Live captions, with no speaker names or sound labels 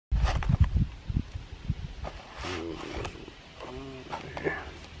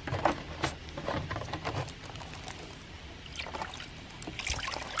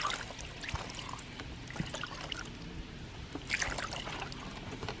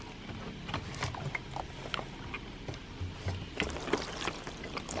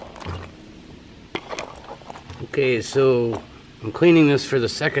Okay, so I'm cleaning this for the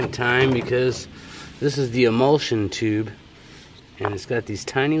second time because this is the emulsion tube and it's got these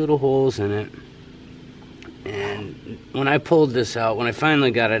tiny little holes in it. And when I pulled this out, when I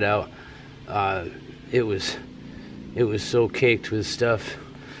finally got it out, it was so caked with stuff,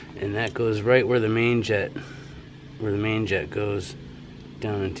 and that goes right where the main jet goes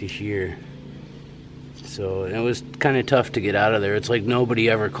down into here. So it was kind of tough to get out of there. It's like nobody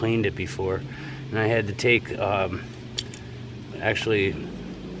ever cleaned it before, and I had to take a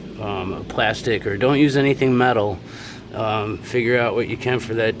plastic, or don't use anything metal. Figure out what you can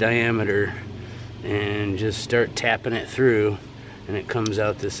for that diameter and just start tapping it through, and it comes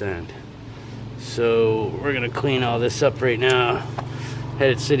out this end. So we're gonna clean all this up right now. Had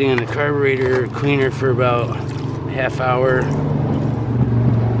it sitting in the carburetor cleaner for about a half hour.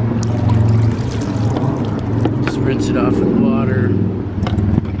 Just rinse it off with water.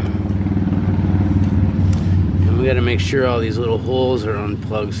 And we gotta make sure all these little holes are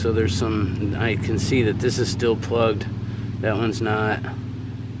unplugged. So there's some, I can see that this is still plugged. That one's not.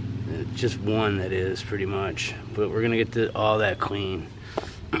 Just one that is, pretty much. But we're gonna get all that clean.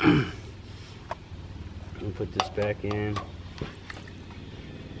 We'll put this back in.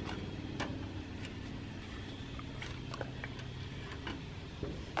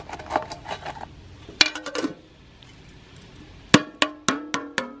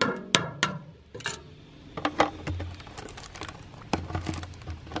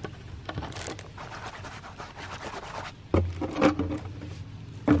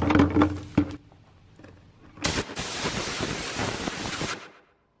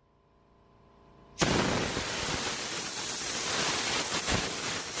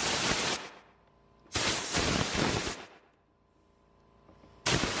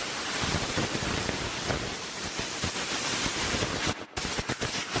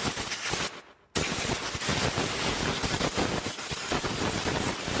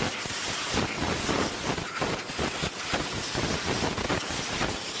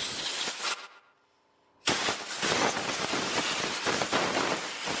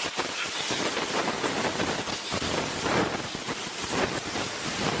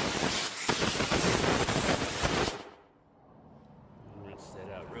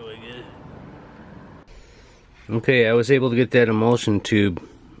 Okay, I was able to get that emulsion tube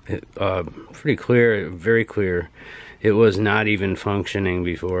pretty clear, very clear. It was not even functioning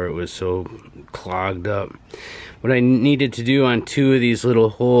before, it was so clogged up. What I needed to do on two of these little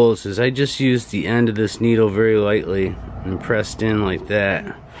holes is I just used the end of this needle very lightly and pressed in like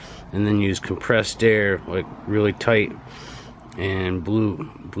that, and then used compressed air like really tight and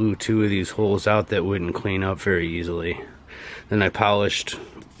blew two of these holes out that wouldn't clean up very easily. Then I polished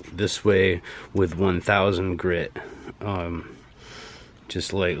this way with 1000 grit,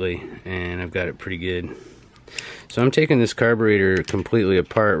 just lightly, and I've got it pretty good. So I'm taking this carburetor completely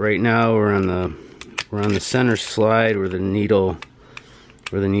apart. Right now we're on the center slide where the needle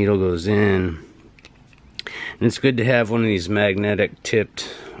goes in, and it's good to have one of these magnetic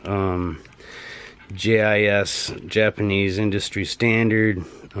tipped JIS, Japanese industry standard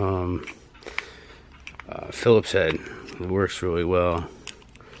Phillips head. It works really well.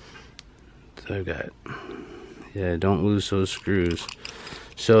 So I've got, yeah, don't lose those screws.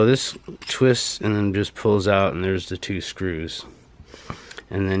 So this twists and then just pulls out, and there's the two screws.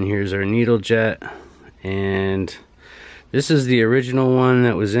 And then here's our needle jet, and this is the original one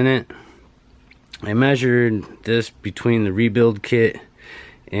that was in it. I measured this between the rebuild kit,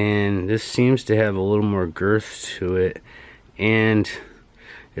 and this seems to have a little more girth to it, and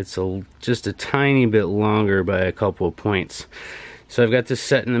it's just a tiny bit longer by a couple of points. So I've got this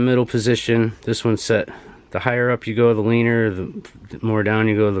set in the middle position. This one's set, the higher up you go, the leaner, the more down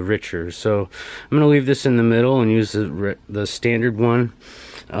you go, the richer. So I'm going to leave this in the middle and use the standard one,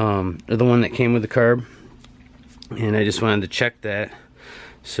 or the one that came with the carb. And I just wanted to check that.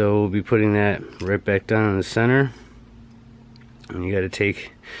 So we'll be putting that right back down in the center. And you got to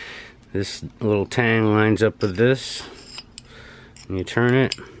take this little tang lines up with this, and you turn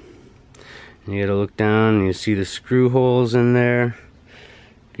it. And you got to look down and you see the screw holes in there.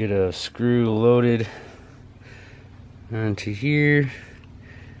 Get a screw loaded onto here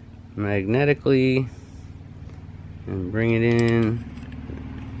magnetically and bring it in.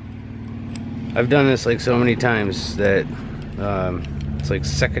 I've done this like so many times that it's like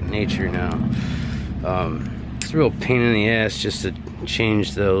second nature now. It's a real pain in the ass just to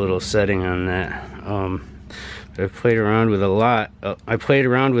change the little setting on that. I've played around with it a lot. I played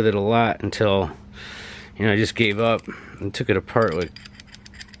around with it a lot until, you know, I just gave up and took it apart like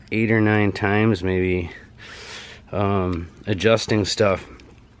 8 or 9 times maybe, adjusting stuff.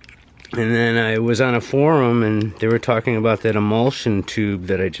 And then I was on a forum and they were talking about that emulsion tube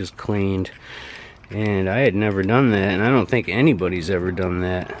that I just cleaned. And I had never done that, and I don't think anybody's ever done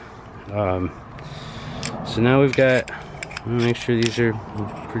that. So now we've got, I'm gonna make sure these are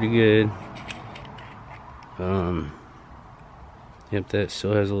pretty good. Yep, that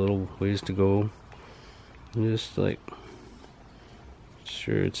still has a little ways to go. I'm just like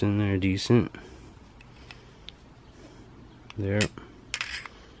sure it's in there decent. There.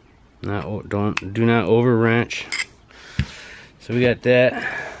 Do not over wrench. So we got that.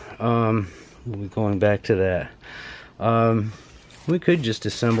 We'll be going back to that. We could just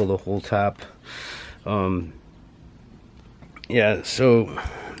assemble the whole top. Yeah, so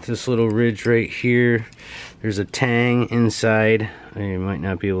this little ridge right here, there's a tang inside. You might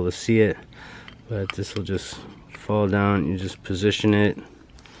not be able to see it, but this will just fall down. You just position it.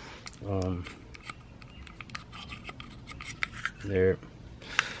 There.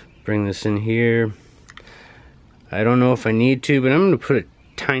 Bring this in here. I don't know if I need to, but I'm going to put a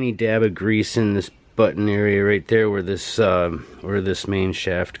tiny dab of grease in this button area right there where this main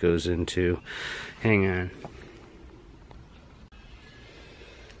shaft goes into. Hang on.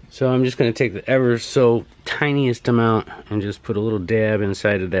 So I'm just going to take the ever so tiniest amount and just put a little dab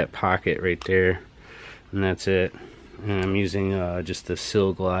inside of that pocket right there, and that's it. And I'm using just the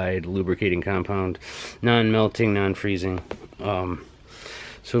Sil Glide lubricating compound, non-melting, non-freezing.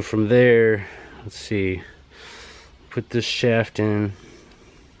 So from there, let's see, put this shaft in.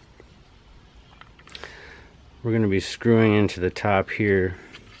 We're going to be screwing into the top here.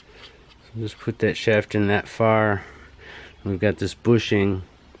 So just put that shaft in that far. We've got this bushing,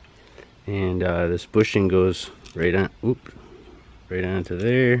 and this bushing goes right on. Oops, right onto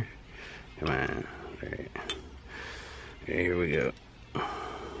there. Come on. All right. Okay, here we go.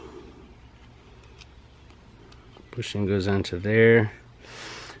 Bushing goes onto there,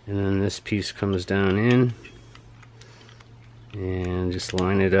 and then this piece comes down in, and just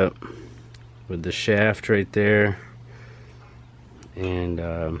line it up with the shaft right there, and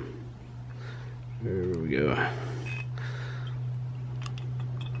there we go.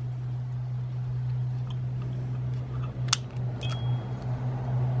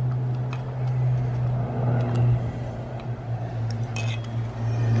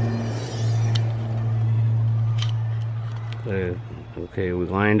 Okay, we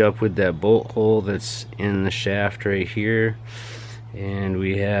lined up with that bolt hole that's in the shaft right here, and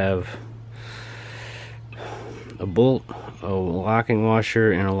we have a bolt, a locking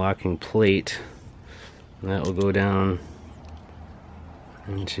washer, and a locking plate, and that will go down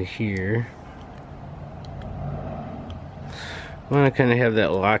into here. I want to kind of have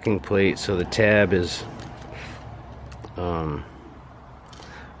that locking plate so the tab is on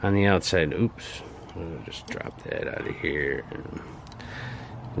the outside. Oops, I'll just drop that out of here. And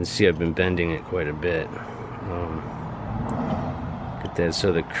you can see I've been bending it quite a bit. Get that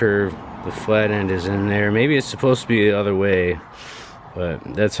so the curve, the flat end is in there. Maybe it's supposed to be the other way, but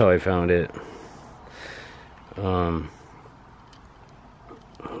that's how I found it.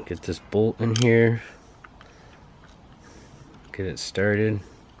 Get this bolt in here. Get it started.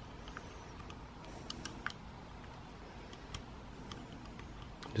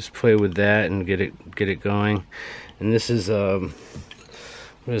 Just play with that and get it going. And this is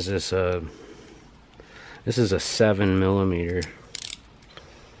what is this? This is a 7mm.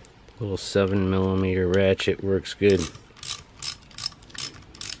 Little 7mm ratchet, works good.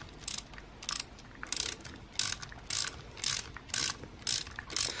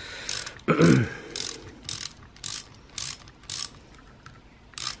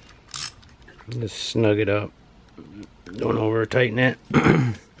 Just snug it up. Don't over tighten it.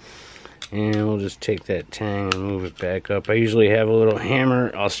 And we'll just take that tang and move it back up. I usually have a little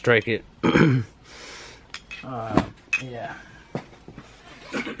hammer. I'll strike it. Yeah.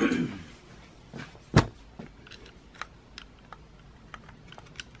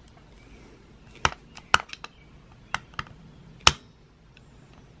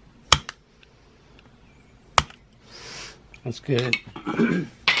 That's good.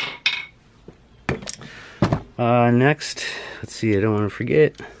 Next, let's see, I don't want to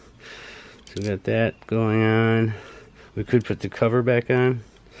forget. So we got that going on. We could put the cover back on.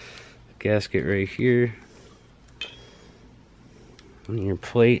 The gasket right here. On your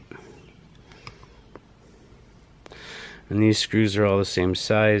plate. And these screws are all the same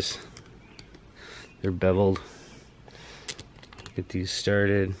size. They're beveled. Get these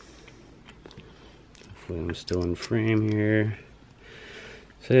started. Hopefully I'm still in frame here.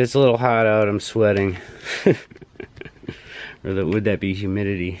 So it's a little hot out, I'm sweating. Or would that be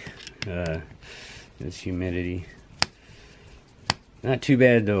humidity? It's humidity. Not too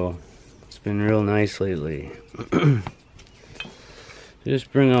bad though. been real nice lately.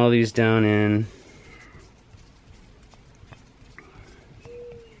 Just bring all these down in.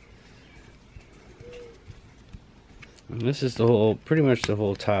 And this is the whole, pretty much the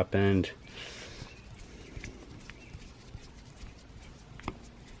whole top end.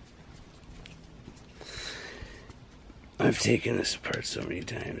 I've taken this apart so many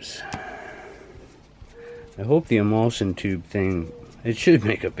times. I hope the emulsion tube thing, it should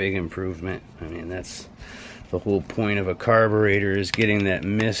make a big improvement. I mean, that's the whole point of a carburetor, is getting that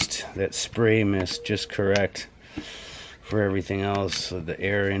mist, that spray mist just correct for everything else, so the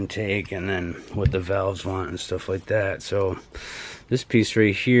air intake and then what the valves want and stuff like that. So this piece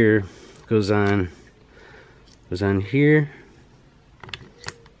right here goes on here.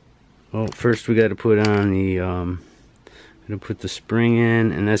 Well, first we got to put on the put the spring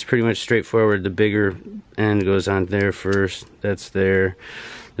in, and that's pretty much straightforward. The bigger end goes on there first. That's there.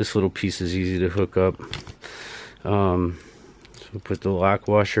 This little piece is easy to hook up. So we put the lock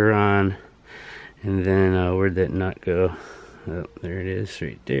washer on, and then where'd that nut go? Oh, there it is,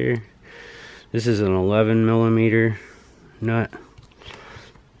 right there. This is an 11 millimeter nut.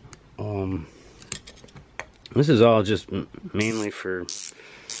 This is all just mainly for,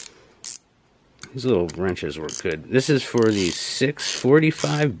 these little wrenches work good. This is for the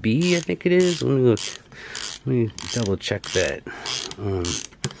 645B, I think it is. Let me look. Let me double check that.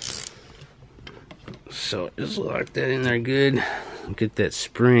 So just lock that in there good. Get that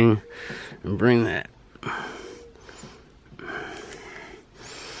spring and bring that.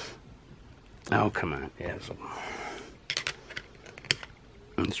 Oh, come on. Yeah, so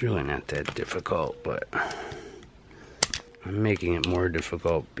it's really not that difficult, but I'm making it more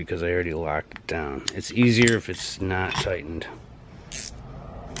difficult because I already locked it down. It's easier if it's not tightened.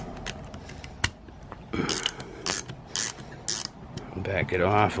 Back it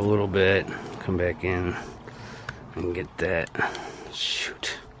off a little bit, come back in and get that.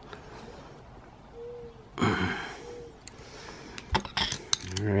 Shoot.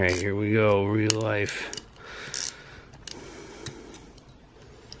 Alright, here we go, real life.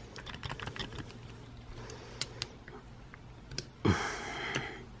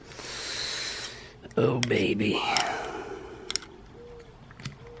 Oh baby.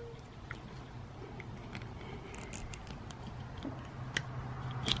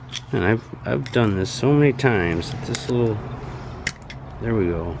 And I've done this so many times. This little, there we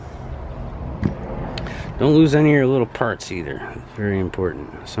go. Don't lose any of your little parts either. It's very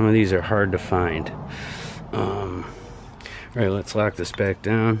important. Some of these are hard to find. Alright, let's lock this back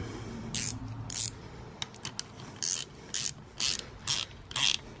down.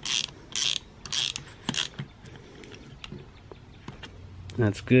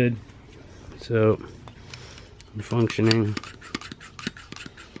 That's good. So, functioning.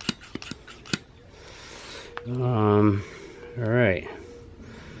 Alright.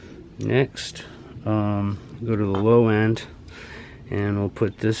 Next, go to the low end, and we'll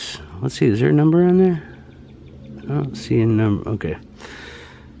put this. Let's see, is there a number on there? I don't see a number. Okay.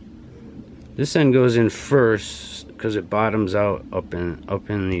 This end goes in first because it bottoms out up in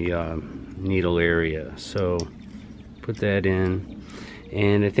the needle area. So put that in,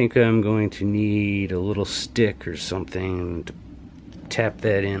 and I think I'm going to need a little stick or something to tap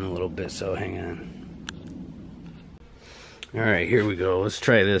that in a little bit. So hang on. All right, here we go. Let's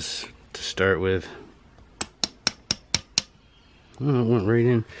try this to start with. Oh, it went right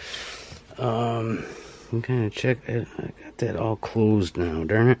in. I'm kind of check. I got that all closed now.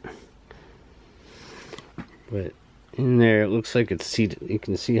 Darn it! But in there, it looks like it's seated. You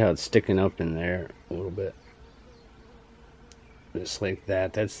can see how it's sticking up in there a little bit, just like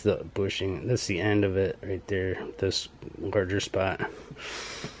that. That's the bushing. That's the end of it right there. This larger spot. I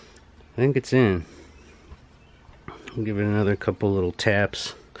think it's in. I'll give it another couple little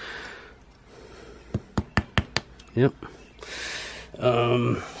taps. Yep.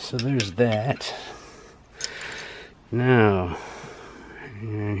 So there's that. Now,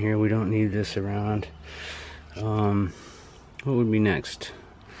 and here we don't need this around. What would be next?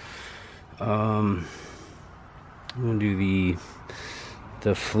 I'm gonna do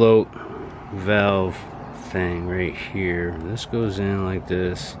the float valve thing right here. This goes in like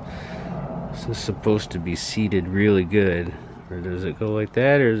this. This is supposed to be seated really good. Or does it go like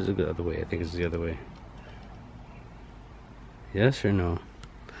that, or does it go the other way? I think it's the other way. Yes or no?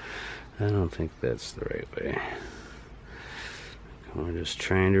 I don't think that's the right way. We're just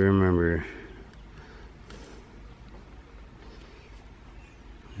trying to remember.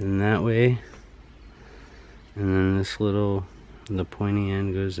 In that way. And then this little, the pointy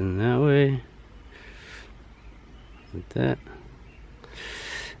end goes in that way. Like that.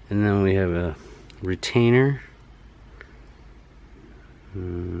 And then we have a retainer. I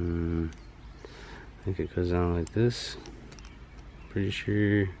think it goes on like this. Pretty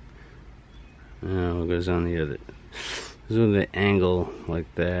sure. No, it goes on the other. This is with the angle like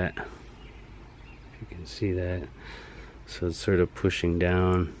that. If you can see that. So it's sort of pushing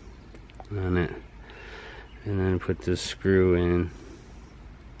down on it. And then put this screw in.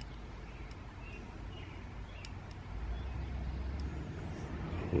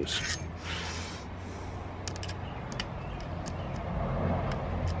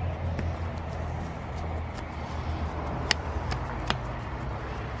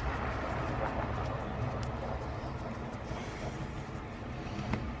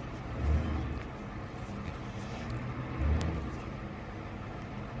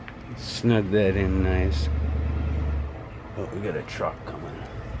 Snug that in nice. Oh, we got a truck coming.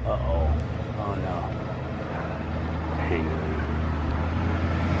 Uh-oh. Oh no. Hang on.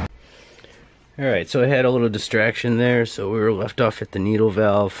 Alright, so I had a little distraction there, so we were left off at the needle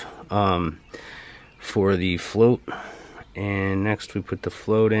valve for the float. And next we put the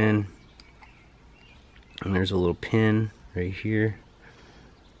float in. And there's a little pin right here.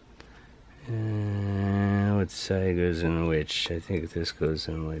 And what side goes in which? I think this goes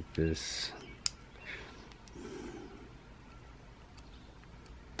in like this.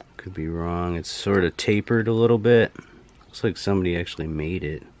 Could be wrong. It's sort of tapered a little bit. Looks like somebody actually made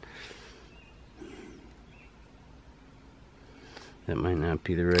it. That might not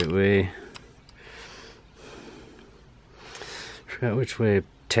be the right way. Forgot which way I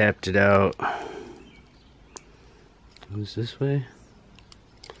tapped it out. It was this way?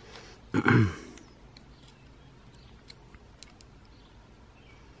 Make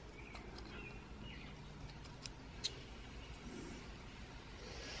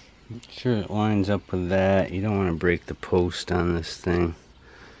sure it lines up with that. You don't want to break the post on this thing.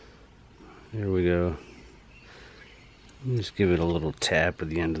 There we go. Just give it a little tap with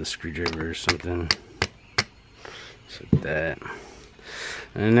the end of the screwdriver or something. Just like that.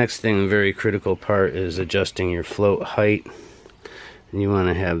 And the next thing, a very critical part, is adjusting your float height. And you want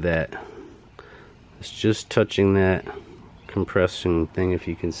to have that. It's just touching that compressing thing, if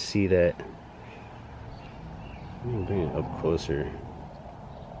you can see that. I'm going to bring it up closer.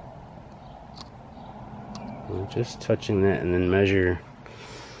 Just touching that, and then measure.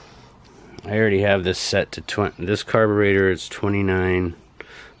 I already have this set to 20. This carburetor is 29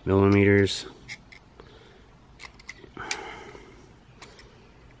 millimeters.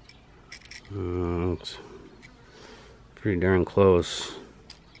 It's pretty darn close.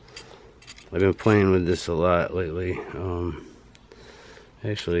 I've been playing with this a lot lately.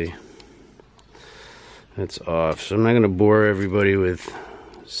 Actually, that's off. So I'm not going to bore everybody with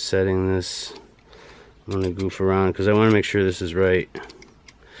setting this. I'm going to goof around because I want to make sure this is right.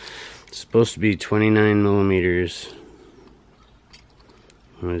 It's supposed to be 29 millimeters.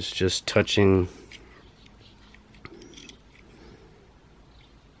 And it's just touching.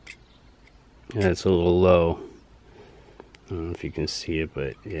 Yeah, it's a little low. I don't know if you can see it,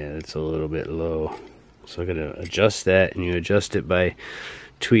 but yeah, it's a little bit low. So I gotta adjust that, and you adjust it by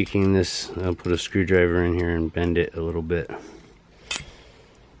tweaking this. I'll put a screwdriver in here and bend it a little bit.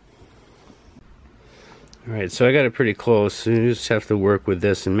 Alright, so I got it pretty close. So you just have to work with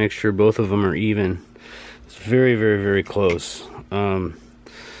this and make sure both of them are even. It's very, very, very close. So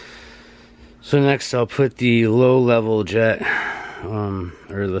next I'll put the low level jet,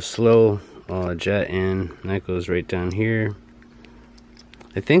 or the slow jet in, and that goes right down here.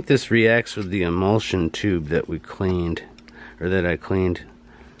 I think this reacts with the emulsion tube that we cleaned, or that I cleaned.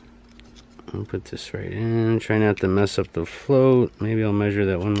 I'll put this right in, try not to mess up the float. Maybe I'll measure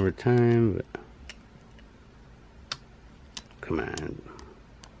that one more time, but come on.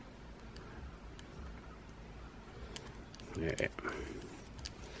 Alright.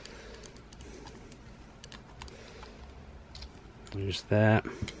 There's that.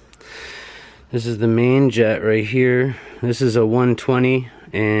 This is the main jet right here. This is a 120,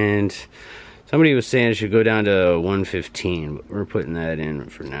 and somebody was saying it should go down to 115, but we're putting that in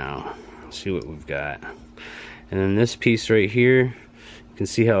for now. Let's see what we've got. And then this piece right here, you can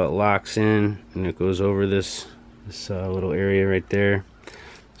see how it locks in, and it goes over this little area right there.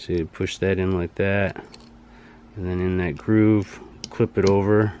 So you push that in like that, and then in that groove, clip it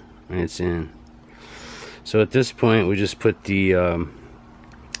over, and it's in. So at this point, we just put the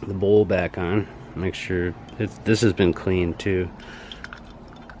bowl back on. Make sure this has been cleaned too,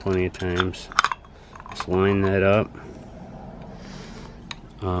 plenty of times. Just line that up.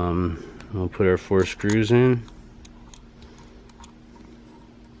 We'll put our 4 screws in.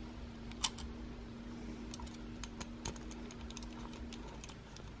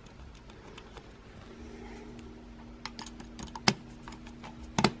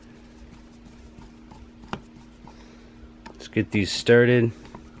 get these started.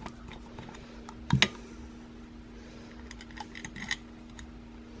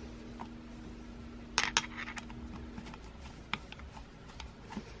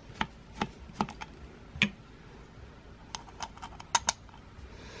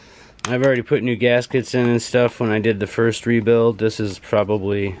 I've already put new gaskets in and stuff when I did the first rebuild. This is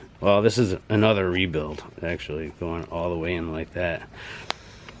probably, well, this is another rebuild, actually, going all the way in like that.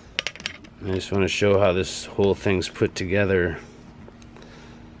 I just want to show how this whole thing's put together.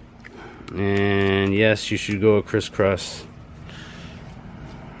 And yes, you should go crisscross,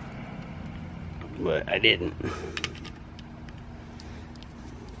 but I didn't.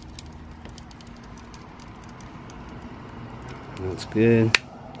 That's good.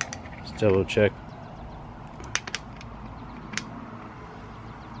 Let's double check.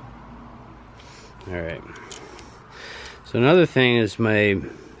 Alright. So another thing is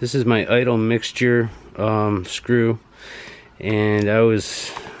this is my idle mixture screw, and I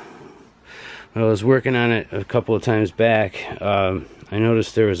was working on it a couple of times back. I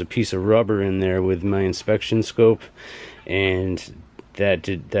noticed there was a piece of rubber in there with my inspection scope, and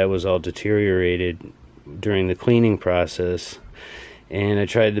that was all deteriorated during the cleaning process. And I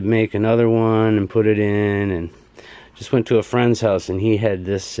tried to make another one and put it in, and just went to a friend's house and he had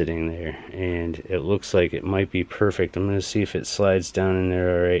this sitting there, and it looks like it might be perfect. I'm gonna see if it slides down in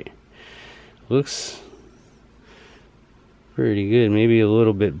there alright. Looks pretty good, maybe a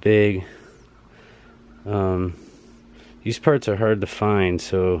little bit big. These parts are hard to find,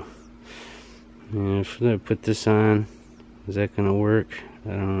 so if I'm gonna put this on, is that gonna work?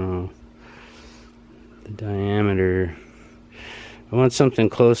 I don't know. The diameter, I want something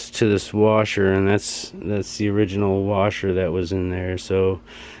close to this washer, and that's the original washer that was in there. So,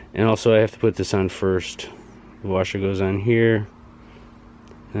 and also I have to put this on first. The washer goes on here,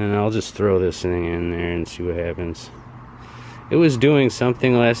 and I'll just throw this thing in there and see what happens. It was doing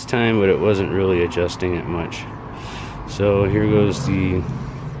something last time, but it wasn't really adjusting it much. So here goes the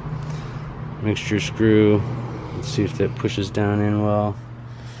mixture screw. Let's see if that pushes down in well.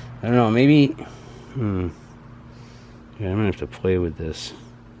 I don't know, maybe yeah, I'm gonna have to play with this.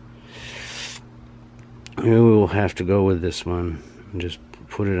 Maybe we'll have to go with this one and just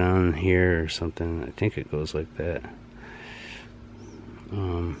put it on here or something. I think it goes like that.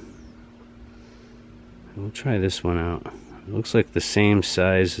 We'll try this one out. It looks like the same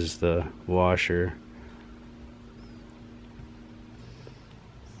size as the washer.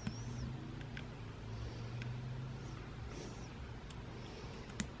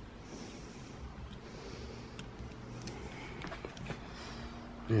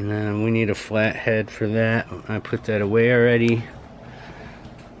 And then we need a flat head for that. I put that away already.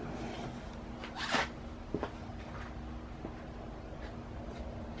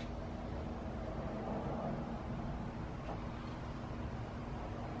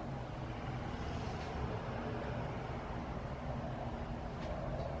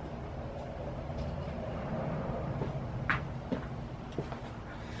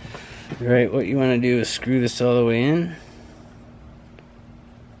 Alright, what you want to do is screw this all the way in.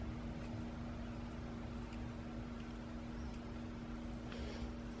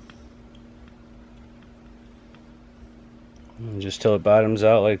 And just till it bottoms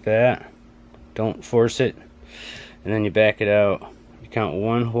out like that. Don't force it. And then you back it out. You count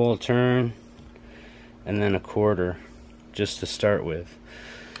one whole turn and then a quarter just to start with.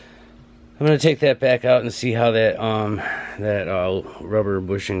 I'm going to take that back out and see how that rubber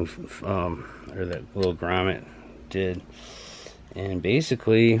bushing or that little grommet did. And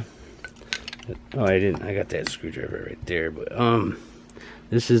basically, oh, I got that screwdriver right there, but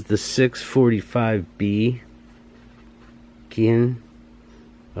this is the 645B Keihin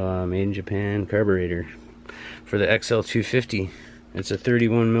made in Japan carburetor for the XL250. It's a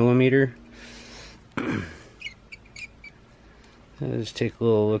 31 millimeter. Let's take a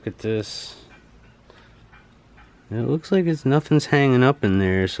little look at this. It looks like nothing's hanging up in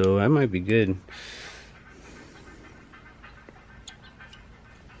there, so that might be good.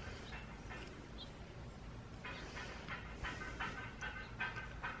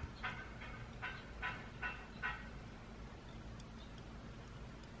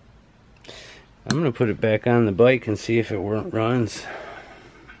 I'm gonna put it back on the bike and see if it runs.